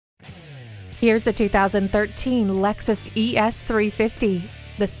Here's a 2013 Lexus ES350.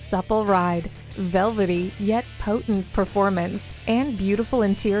 The supple ride, velvety yet potent performance, and beautiful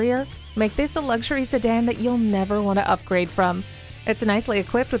interior make this a luxury sedan that you'll never want to upgrade from. It's nicely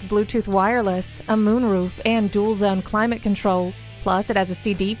equipped with Bluetooth wireless, a moonroof, and dual-zone climate control. Plus, it has a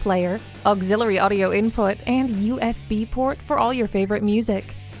CD player, auxiliary audio input, and USB port for all your favorite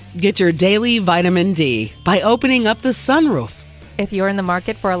music. Get your daily vitamin D by opening up the sunroof. If you're in the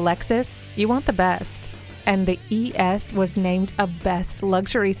market for a Lexus, you want the best. And the ES was named a Best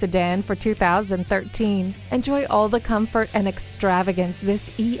Luxury Sedan for 2013. Enjoy all the comfort and extravagance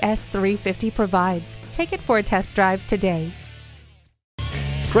this ES350 provides. Take it for a test drive today.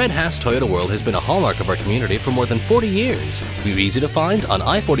 Fred Haas Toyota World has been a hallmark of our community for more than 40 years. We're easy to find on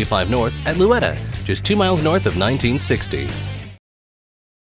I-45 North at Louetta, just 2 miles north of 1960.